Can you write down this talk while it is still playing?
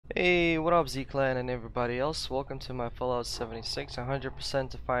Hey, what up Z-Clan and everybody else? Welcome to my Fallout 76 100%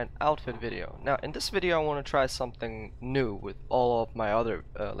 Defined outfit video. Now, in this video I want to try something new with all of my other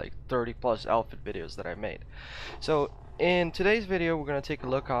like 30 plus outfit videos that I made. So, in today's video we're going to take a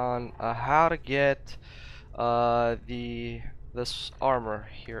look on how to get this armor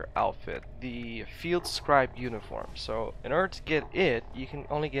here outfit, the Field Scribe uniform. So in order to get it, you can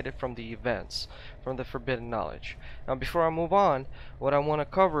only get it from the events, from the Forbidden Knowledge. Now before I move on, what I want to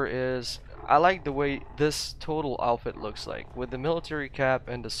cover is I like the way this total outfit looks like with the military cap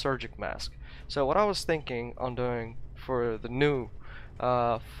and the surgic mask. So what I was thinking on doing for the new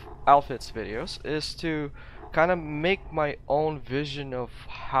outfits videos is to kind of make my own vision of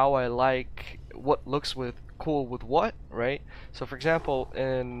how I like what looks cool with what, right? So for example,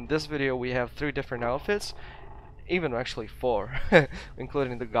 in this video we have 3 different outfits, even actually 4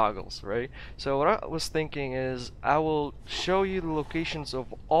 including the goggles, right? So what I was thinking is I will show you the locations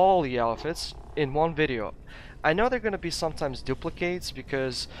of all the outfits in one video. I know they're gonna be sometimes duplicates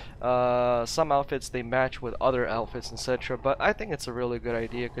because some outfits they match with other outfits, etc. But I think it's a really good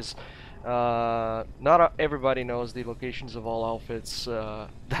idea because not everybody knows the locations of all outfits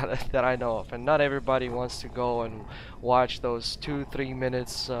that I know of, and not everybody wants to go and watch those 2-3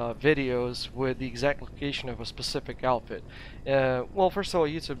 minutes videos with the exact location of a specific outfit. Well, first of all,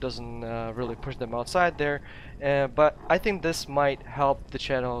 YouTube doesn't really push them outside there, but I think this might help the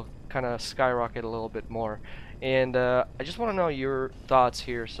channel kind of skyrocket a little bit more. And I just want to know your thoughts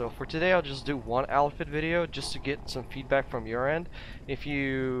here. So for today I'll just do one outfit video just to get some feedback from your end if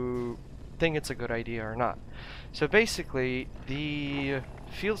you think it's a good idea or not. So basically the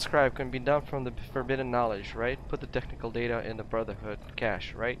Field Scribe can be done from the Forbidden Knowledge, right? Put the technical data in the Brotherhood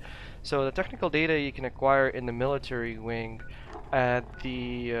cache, right? So the technical data you can acquire in the military wing at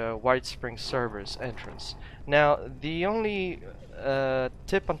the White Spring servers entrance. Now the only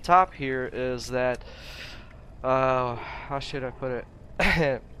tip on top here is that how should I put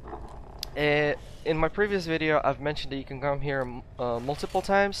it? In my previous video I've mentioned that you can come here multiple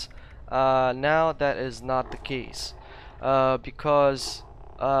times. Now that is not the case because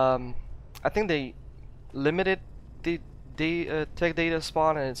I think they limited the tech data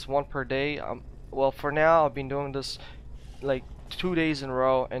spawn and it's 1 per day. Well, for now I've been doing this like 2 days in a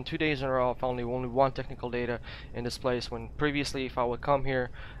row, and 2 days in a row I found only 1 technical data in this place, when previously if I would come here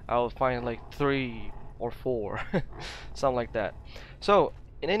I would find like 3 or 4 something like that. So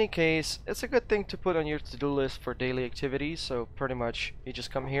in any case, it's a good thing to put on your to-do list for daily activities. So pretty much you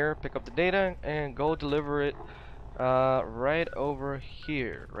just come here, pick up the data and go deliver it right over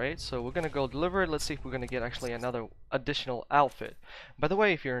here, right? So we're gonna go deliver it. Let's see if we're gonna get actually another additional outfit. By the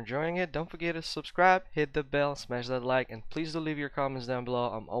way, if you're enjoying it, don't forget to subscribe, hit the bell, smash that like, and please do leave your comments down below.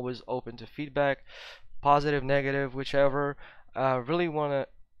 I'm always open to feedback, positive, negative, whichever. Really want to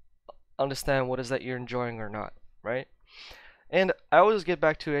understand what is that you're enjoying or not, right? And I always get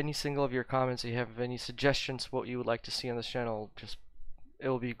back to any single of your comments. If you have any suggestions what you would like to see on this channel, just it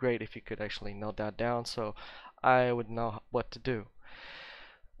would be great if you could actually note that down so I would know what to do.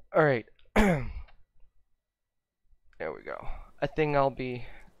 Alright. There we go. I think I'll be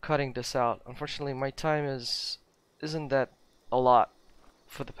cutting this out. Unfortunately my time isn't that a lot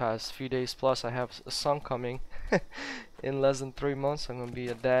for the past few days, plus I have a son coming in less than 3 months. I'm gonna be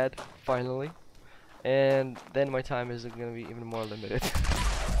a dad finally, and then my time is gonna be even more limited.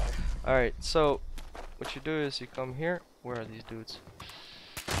 Alright, so what you do is you come here. Where are these dudes?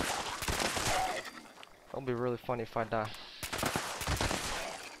 It'll be really funny if I die.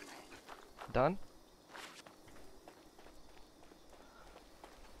 Done?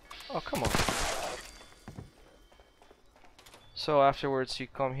 Oh, come on. So afterwards you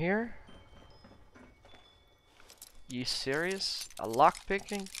come here. You serious? A lock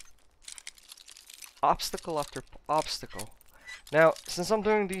picking? Obstacle after obstacle. Now, since I'm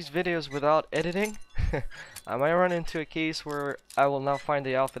doing these videos without editing, I might run into a case where I will not find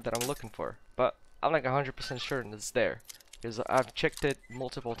the outfit that I'm looking for. But I'm like 100% sure that it's there, because I've checked it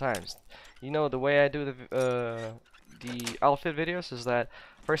multiple times. You know, the way I do the outfit videos is that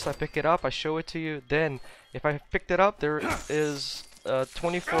first I pick it up, I show it to you, then if I picked it up, there is a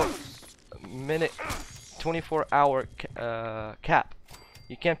 24-hour cap.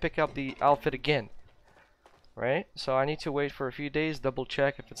 You can't pick up the outfit again, right? So I need to wait for a few days, double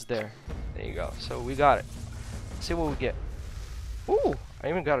check if it's there. There you go. So we got it. Let's see what we get. Ooh, I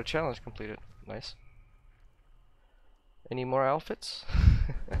even got a challenge completed. Nice. Any more outfits?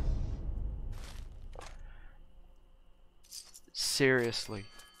 Seriously.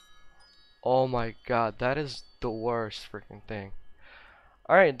 Oh my god, that is the worst freaking thing.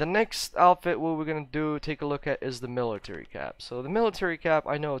 Alright, the next outfit what we're gonna do, take a look at, is the military cap. So the military cap,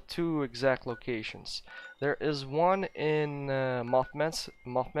 I know two exact locations. There is one in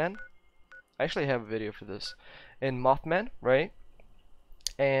Mothman. I actually have a video for this. In Mothman, right?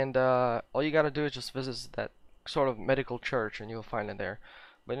 And all you gotta do is just visit that sort of medical church and you'll find it there.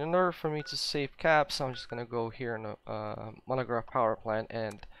 But in order for me to save caps, I'm just gonna go here in a monograph power plant,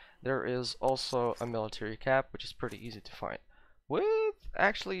 and there is also a military cap, which is pretty easy to find, with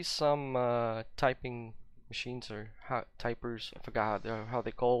actually some typing machines or typers. I forgot how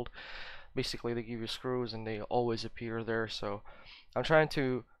they called. Basically, they give you screws and they always appear there. So I'm trying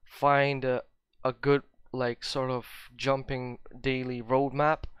to find a good, like, sort of jumping daily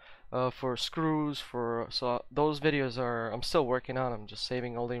roadmap for screws. So those videos I'm still working on. I'm just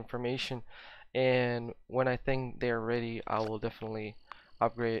saving all the information, and when I think they're ready, I will definitely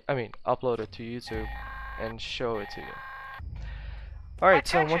upload it to YouTube and show it to you. Alright,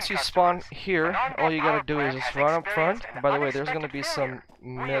 so once you spawn here, all you gotta do is just run up front. By the way, there's gonna be some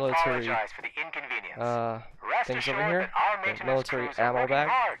military things over here. Okay, military ammo bag.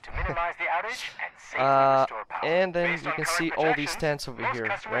 And then you can see all these tents over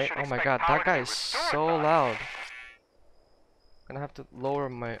here, right? Oh my god, that guy is so loud. I'm gonna have to lower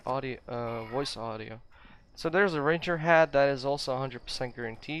my audio, voice audio. So there's a ranger hat that is also 100%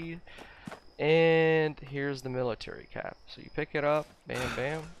 guaranteed. And here's the military cap. So you pick it up, bam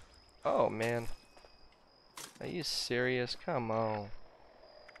bam. Oh man. Are you serious? Come on.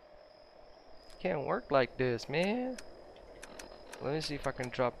 Can't work like this, man. Let me see if I can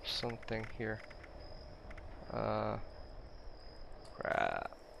drop something here. Crap.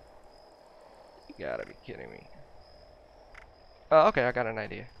 You gotta be kidding me. Okay, I got an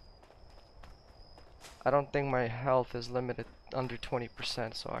idea. I don't think my health is limited under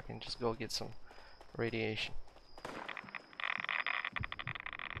 20%, so I can just go get some radiation.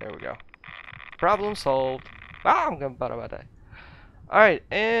 There we go. Problem solved. Ah, I'm about to die. Alright,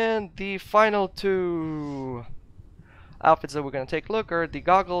 and the final two outfits that we're going to take a look are the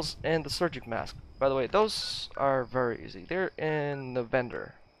goggles and the surgic mask. By the way, those are very easy. They're in the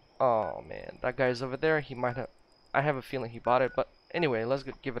vendor. Oh man, that guy's over there. He might have... I have a feeling he bought it, but anyway, let's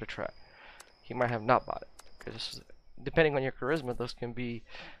give it a try. He might have not bought it, because depending on your charisma, those can be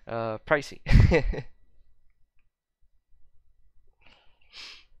pricey.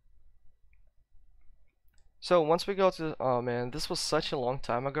 So once we go to... Oh man, this was such a long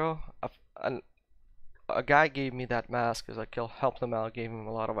time ago. A guy gave me that mask because I helped him out, gave him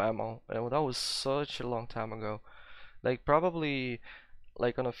a lot of ammo, and that was such a long time ago. Like probably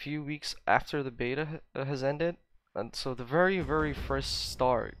like on a few weeks after the beta has ended, and so the very first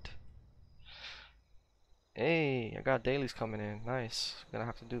start. Hey, I got dailies coming in. Nice. Gonna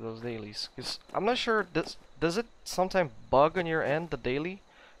have to do those dailies, because I'm not sure, does it sometimes bug on your end, the daily?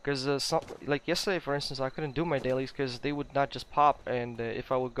 Because like yesterday, for instance, I couldn't do my dailies because they would not just pop, and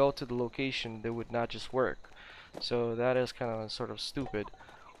if I would go to the location, they would not just work. So that is kind of sort of stupid.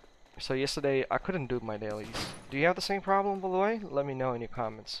 So yesterday, I couldn't do my dailies. Do you have the same problem, by the way? Let me know in your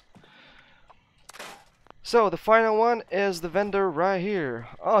comments. So the final one is the vendor right here.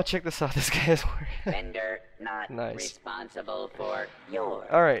 Oh, check this out. This guy is wearing. Vendor not nice. Responsible for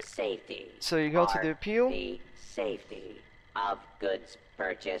your safety. So you go to the appeal. The safety of goods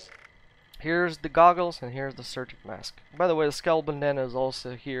purchased. Here's the goggles and here's the surgic mask. By the way, the skull bandana is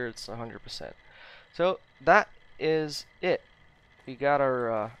also here. It's 100%. So that is it. We got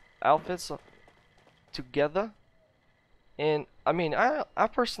our outfits together. And I mean, I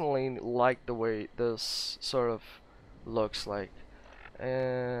personally like the way this sort of looks like.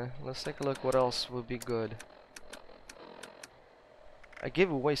 Let's take a look what else would be good. I gave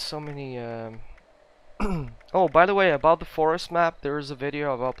away so many oh, by the way, about the forest map, there is a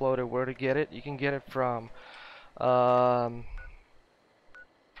video I've uploaded where to get it. You can get it from the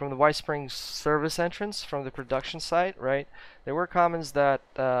White Springs service entrance from the production site, right? There were comments that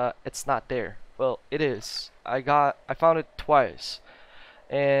it's not there. Well, it is. I found it twice,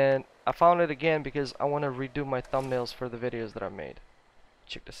 and I found it again because I want to redo my thumbnails for the videos that I made.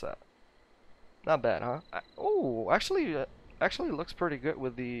 Check this out. Not bad, huh? Oh, actually looks pretty good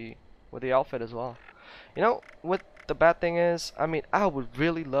with the outfit as well. You know what the bad thing is? I mean, I would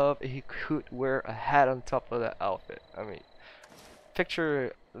really love if he could wear a hat on top of that outfit. I mean,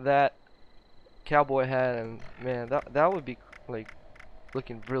 picture that cowboy hat, and man, that would be like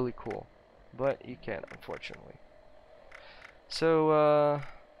looking really cool. But you can't, unfortunately. So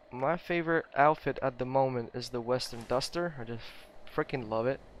my favorite outfit at the moment is the Western Duster. I just freaking love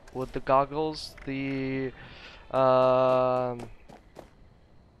it, with the goggles, the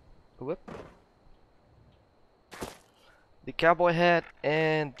whoop, the cowboy hat,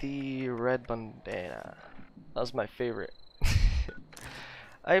 and the red bandana. That's my favorite.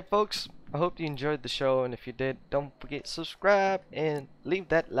 Alright folks, I hope you enjoyed the show, and if you did, don't forget to subscribe and leave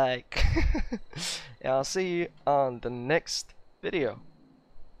that like. And I'll see you on the next video.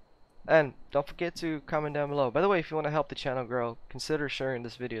 And don't forget to comment down below. By the way, if you want to help the channel grow, consider sharing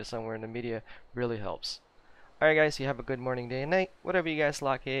this video somewhere in the media. Really helps. Alright guys, you have a good morning, day, and night, whatever you guys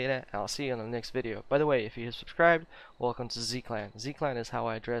like it at. I'll see you on the next video. By the way, if you have subscribed, welcome to Z-Clan. Z-Clan is how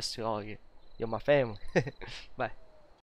I address to all of you. You're my family. Bye.